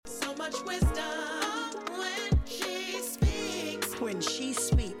much wisdom when she speaks. When she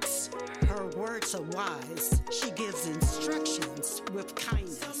speaks, her words are wise. She gives instructions with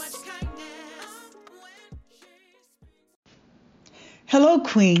kindness. So much kindness when she speaks. Hello,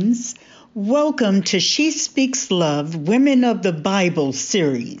 Queens. Welcome to She Speaks Love, Women of the Bible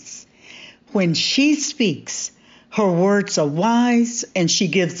series. When she speaks, her words are wise and she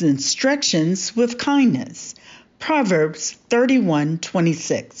gives instructions with kindness. Proverbs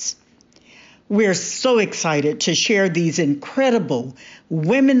 31:26. We're so excited to share these incredible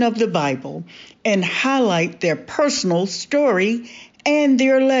women of the Bible and highlight their personal story and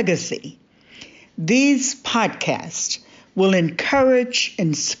their legacy. These podcasts will encourage,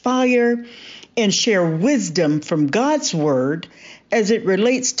 inspire, and share wisdom from God's Word as it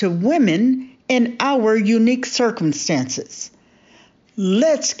relates to women in our unique circumstances.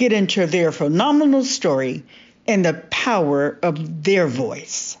 Let's get into their phenomenal story and the power of their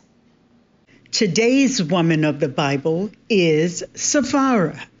voice. Today's woman of the Bible is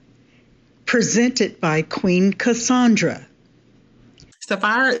Sapphira, presented by Queen Cassandra.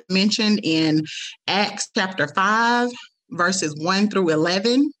 Sapphira is mentioned in Acts chapter 5, verses 1 through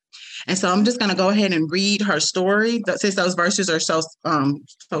 11. And so I'm just going to go ahead and read her story since those verses are so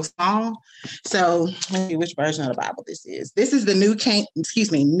small. So let's see which version of the Bible this is. This is the New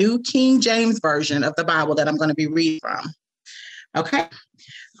King James version of the Bible that I'm going to be reading from. Okay.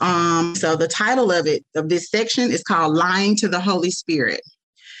 So the title of this section is called Lying to the Holy Spirit.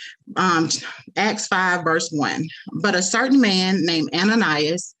 Acts 5, verse 1. But a certain man named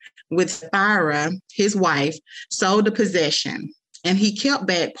Ananias, with Sapphira, his wife, sold a possession, and he kept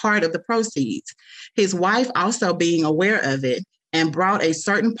back part of the proceeds. His wife also being aware of it, and brought a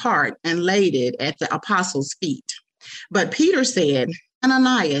certain part and laid it at the apostles' feet. But Peter said,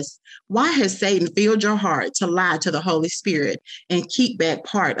 Ananias, why has Satan filled your heart to lie to the Holy Spirit and keep back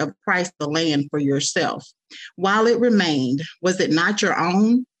part of the price of the land for yourself? While it remained, was it not your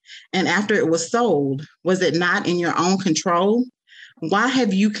own? And after it was sold, was it not in your own control? Why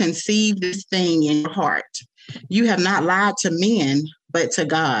have you conceived this thing in your heart? You have not lied to men, but to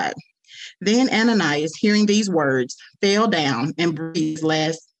God. Then Ananias, hearing these words, fell down and breathed his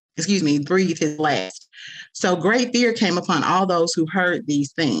last. So great fear came upon all those who heard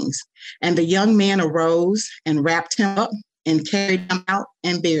these things. And the young man arose and wrapped him up and carried him out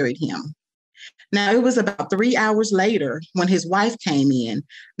and buried him. Now it was about 3 hours later when his wife came in,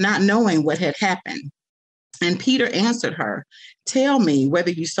 not knowing what had happened. And Peter answered her, tell me whether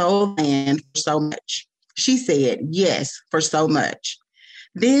you sold land for so much. She said, yes, for so much.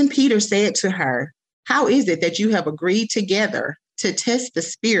 Then Peter said to her, how is it that you have agreed together to test the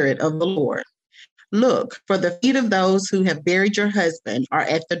Spirit of the Lord? Look, for the feet of those who have buried your husband are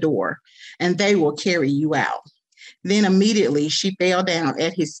at the door, and they will carry you out. Then immediately she fell down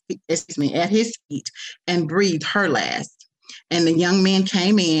at his feet and breathed her last. And the young man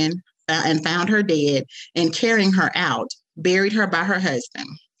came in and found her dead, and carrying her out, buried her by her husband.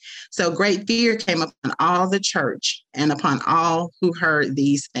 So great fear came upon all the church and upon all who heard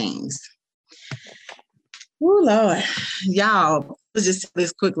these things. Oh, Lord. Y'all, let's just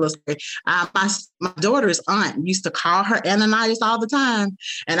this quick little story. My daughter's aunt used to call her Ananias all the time.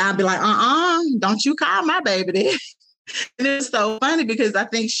 And I'd be like, don't you call my baby that. And it's so funny because I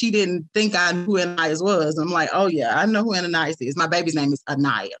think she didn't think I knew who Ananias was. I'm like, oh, yeah, I know who Ananias is. My baby's name is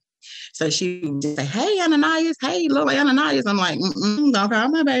Anaya. So she would just say, hey, Ananias, hey, little Ananias. I'm like, don't call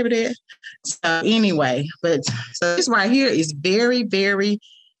my baby that. So anyway, so this right here is very, very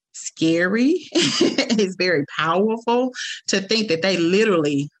scary. It's very powerful to think that they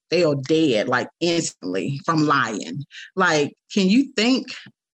literally fell dead, like instantly from lying. Like, can you think,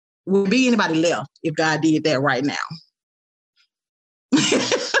 would be anybody left if God did that right now?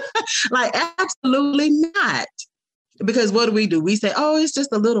 Like, absolutely not. Because what do? We say, oh, it's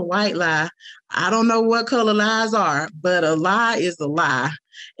just a little white lie. I don't know what color lies are, but a lie is a lie.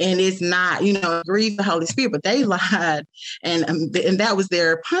 And it's not, grieve the Holy Spirit, but they lied. And that was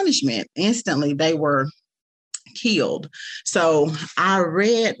their punishment. Instantly, they were killed. So I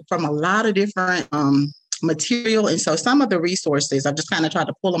read from a lot of different material. And so some of the resources, I've just kind of tried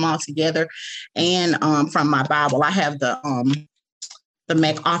to pull them all together. And from my Bible, I have the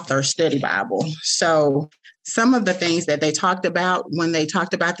MacArthur Study Bible. So some of the things that they talked about when they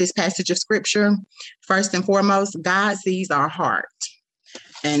talked about this passage of scripture, first and foremost, God sees our heart.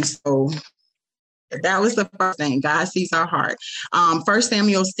 And so that was the first thing. God sees our heart. 1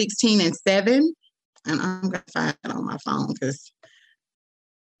 Samuel 16:7. And I'm going to find it on my phone because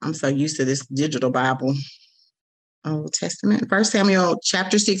I'm so used to this digital Bible. Old Testament. 1 Samuel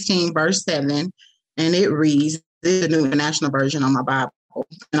chapter 16, verse 7. And it reads, this is the New International Version on my Bible.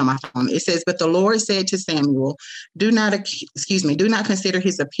 on my phone. It says, but the Lord said to Samuel, do not consider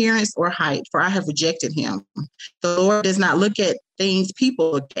his appearance or height, for I have rejected him. The Lord does not look at things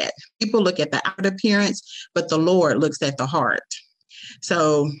people look at. People look at the outward appearance, but the Lord looks at the heart.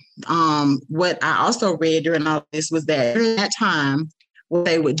 So what I also read during all this was that during that time, what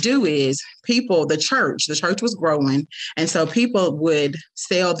they would do is the church was growing. And so people would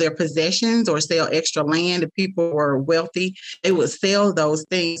sell their possessions or sell extra land. If people were wealthy, they would sell those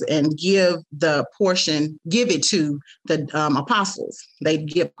things and give it to the apostles. They'd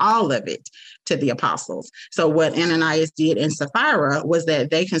give all of it to the apostles. So what Ananias did in Sapphira was that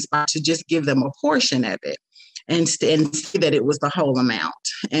they conspired to just give them a portion of it and say that it was the whole amount.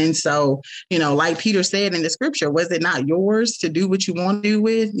 And so, like Peter said in the scripture, was it not yours to do what you want to do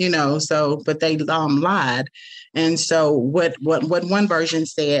with, but they lied. And so what one version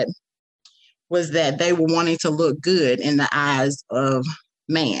said was that they were wanting to look good in the eyes of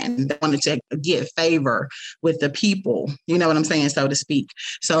man. They wanted to get favor with the people, you know what I'm saying, so to speak.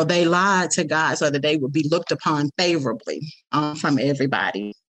 So they lied to God so that they would be looked upon favorably from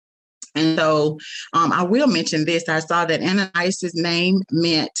everybody. And so I will mention this. I saw that Ananias' name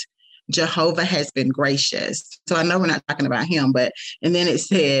meant Jehovah has been gracious. So I know we're not talking about him, and then it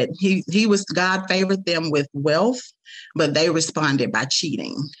said God favored them with wealth, but they responded by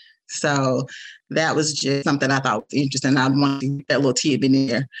cheating. So that was just something I thought was interesting. I wanted to get that little tidbit in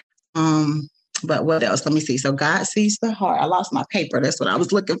there. But what else? Let me see. So God sees the heart. I lost my paper. That's what I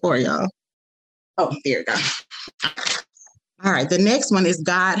was looking for, y'all. Oh, there you go. All right, the next one is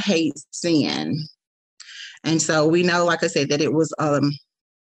God hates sin. And so we know, like I said, that it was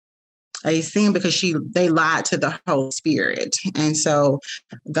a sin because they lied to the Holy Spirit. And so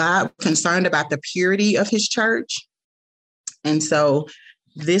God was concerned about the purity of his church. And so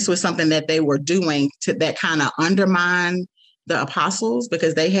this was something that they were doing that kind of undermine the apostles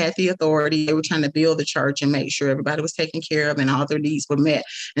because they had the authority. They were trying to build the church and make sure everybody was taken care of and all their needs were met.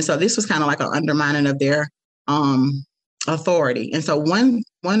 And so this was kind of like an undermining of their authority. And so one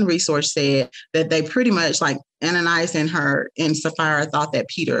resource said that they pretty much, like Ananias and Sapphira, thought that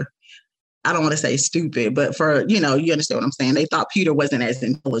Peter, I don't want to say stupid, but you understand what I'm saying. They thought Peter wasn't as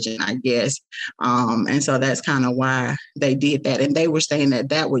intelligent, I guess. And so that's kind of why they did that. And they were saying that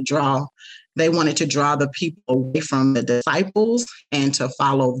they wanted to draw the people away from the disciples and to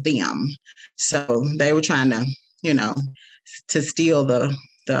follow them. So they were trying to, to steal the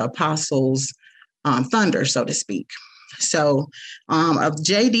apostles' thunder, so to speak. So of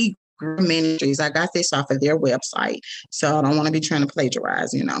J.D. Ministries, I got this off of their website, so I don't want to be trying to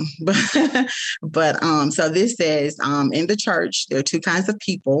plagiarize, but so this says in the church there are two kinds of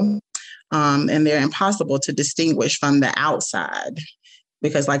people, and they're impossible to distinguish from the outside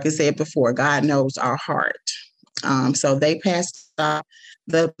because, like I said before, God knows our heart. So they passed off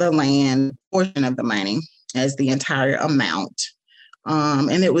the land portion of the money as the entire amount,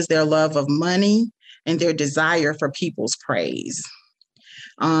 and it was their love of money and their desire for people's praise.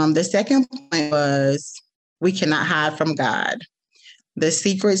 The second point was, we cannot hide from God. The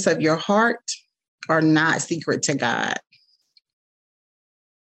secrets of your heart are not secret to God.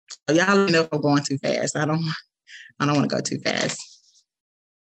 So y'all let me know if I'm going too fast. I don't want to go too fast.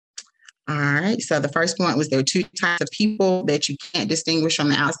 All right. So the first point was there are two types of people that you can't distinguish from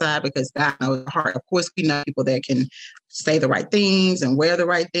the outside because God knows the heart. Of course, we know people that can say the right things and wear the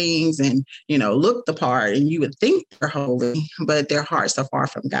right things and, look the part, and you would think they're holy, but their hearts are far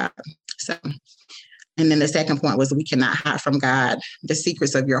from God. So, and then the second point was, we cannot hide from God. The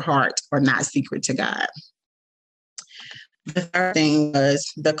secrets of your heart are not secret to God. The third thing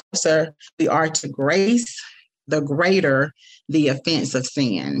was, the closer we are to grace, the greater the offense of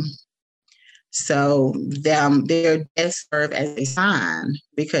sin. So their deaths serve as a sign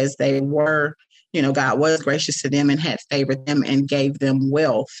because they were, God was gracious to them and had favored them and gave them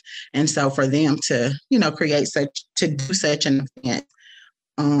wealth. And so for them to, do such an offense,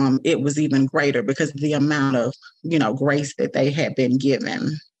 it was even greater because of the amount of, grace that they had been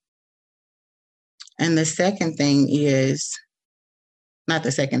given. And the second thing is, not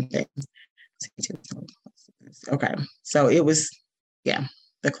the second thing. Okay. So it was,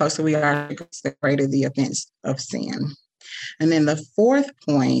 the closer we are, the greater the offense of sin. And then the fourth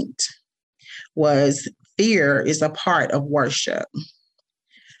point was, fear is a part of worship.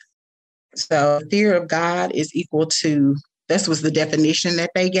 So fear of God is equal to, this was the definition that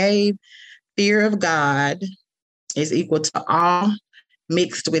they gave. Fear of God is equal to awe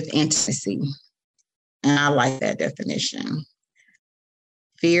mixed with intimacy. And I like that definition.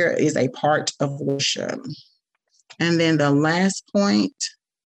 Fear is a part of worship. And then the last point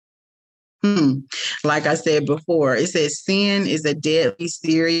Like I said before, it says sin is a deadly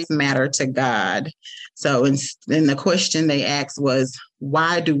serious matter to God. So in the question they asked was,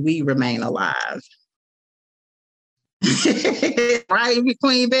 why do we remain alive? Right,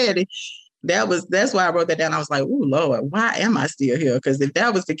 Queen Betty. That's why I wrote that down. I was like, oh Lord, why am I still here? Because if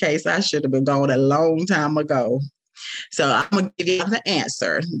that was the case, I should have been gone a long time ago. So I'm gonna give you the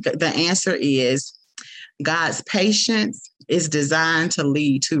answer. The answer is God's patience is designed to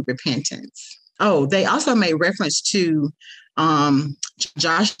lead to repentance. Oh, they also made reference to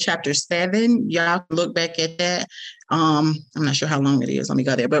Josh chapter 7. Y'all can look back at that. I'm not sure how long it is. Let me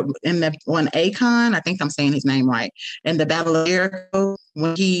go there. But in the one Achan, I think I'm saying his name right, in the Battle of Jericho,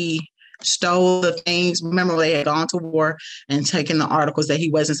 when he stole the things, remember they had gone to war and taken the articles that he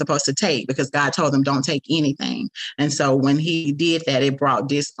wasn't supposed to take because God told them don't take anything. And so when he did that, it brought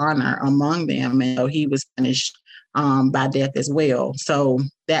dishonor among them. And so he was punished by death as well. So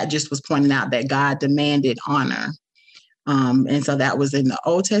that just was pointing out that God demanded honor. And so that was in the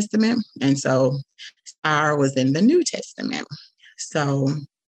Old Testament. And so Sapphira was in the New Testament. So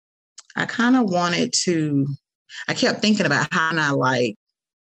I kind of I kept thinking about how I like,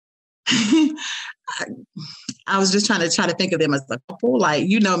 I was just trying to think of them as a couple. Like,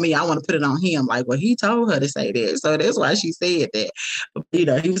 you know me, I want to put it on him. Like, well, he told her to say that. So that's why she said that. You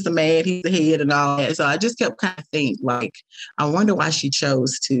know, he was the man, he's the head and all that. So I just kept kind of thinking, like, I wonder why she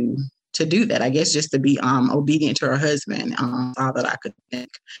chose to do that. I guess just to be obedient to her husband, all that I could think.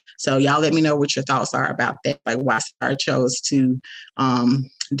 So y'all let me know what your thoughts are about that. Like why Sarah chose to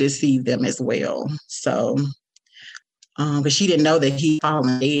deceive them as well. So, but she didn't know that he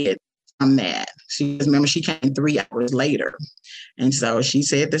fallen dead from that. Remember, she came 3 hours later. And so she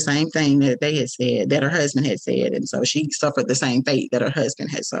said the same thing that they had said, that her husband had said. And so she suffered the same fate that her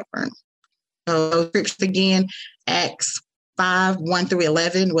husband had suffered. So scriptures again, Acts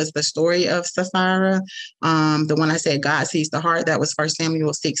 5:1-11 was the story of Sapphira. The one I said, God sees the heart, that was 1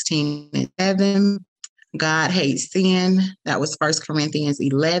 Samuel 16:7. God hates sin, that was 1 Corinthians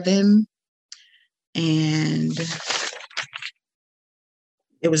 11. And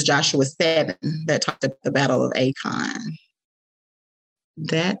it was Joshua 7 that talked about the Battle of Achan.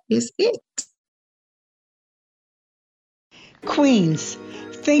 That is it. Queens,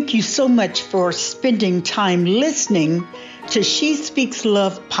 thank you so much for spending time listening to She Speaks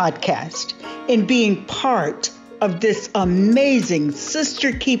Love podcast and being part of this amazing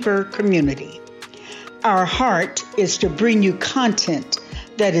Sister Keeper community. Our heart is to bring you content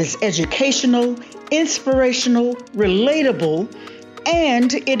that is educational, inspirational, relatable,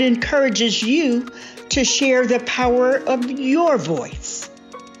 and it encourages you to share the power of your voice.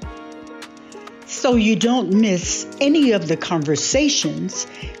 So you don't miss any of the conversations,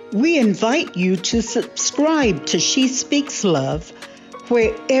 we invite you to subscribe to She Speaks Love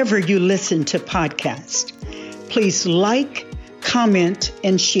wherever you listen to podcasts. Please like, comment,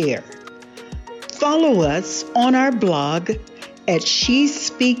 and share. Follow us on our blog at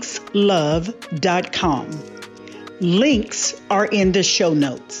shespeakslove.com. Links are in the show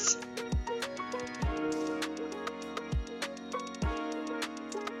notes.